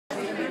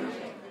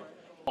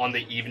On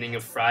the evening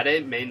of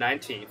Friday, May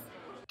 19th,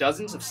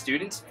 dozens of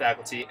students,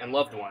 faculty, and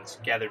loved ones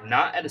gathered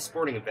not at a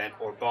sporting event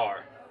or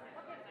bar,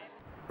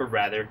 but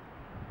rather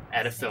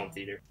at a film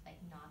theater.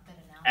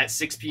 At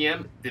 6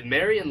 p.m., the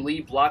Mary and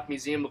Lee Block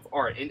Museum of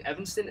Art in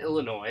Evanston,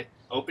 Illinois,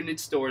 opened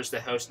its doors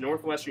to host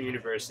Northwestern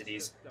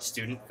University's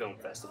Student Film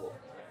Festival.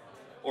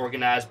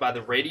 Organized by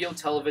the Radio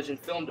Television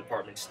Film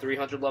Department's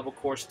 300-level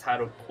course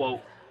titled,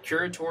 quote,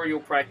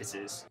 Curatorial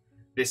Practices,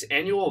 this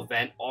annual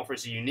event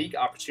offers a unique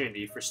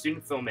opportunity for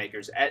student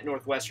filmmakers at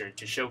Northwestern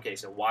to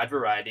showcase a wide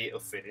variety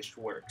of finished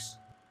works.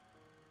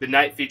 The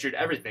night featured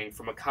everything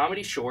from a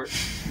comedy short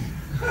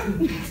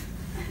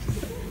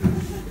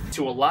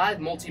to a live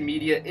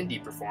multimedia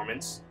indie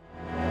performance,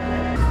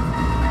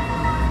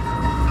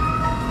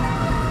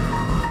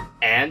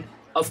 and,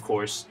 of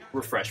course,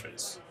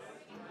 refreshments.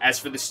 As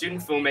for the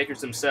student filmmakers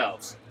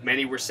themselves,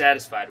 many were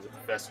satisfied with the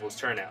festival's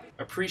turnout,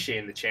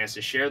 appreciating the chance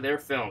to share their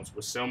films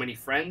with so many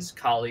friends,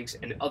 colleagues,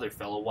 and other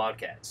fellow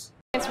Wildcats.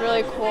 It's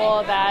really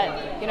cool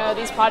that,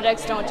 these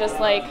projects don't just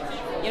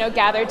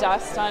gather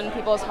dust on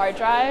people's hard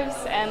drives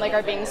and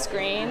are being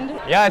screened.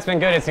 Yeah, it's been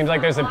good. It seems like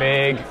there's a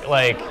big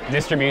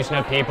distribution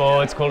of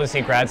people. It's cool to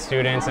see grad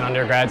students and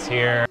undergrads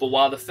here. But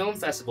while the film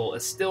festival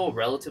is still a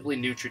relatively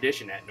new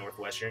tradition at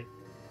Northwestern,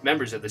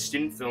 members of the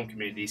student film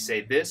community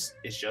say this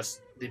is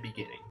just the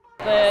beginning.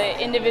 The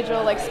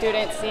individual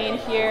student scene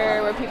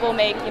here where people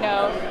make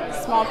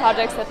small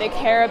projects that they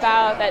care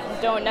about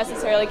that don't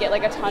necessarily get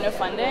a ton of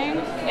funding.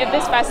 If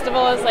this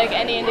festival is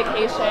any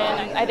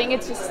indication, I think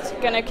it's just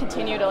going to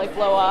continue to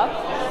blow up,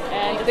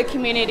 and the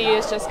community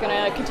is just going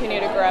to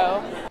continue to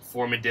grow.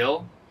 For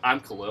Medill,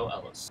 I'm Khalil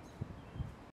Ellis.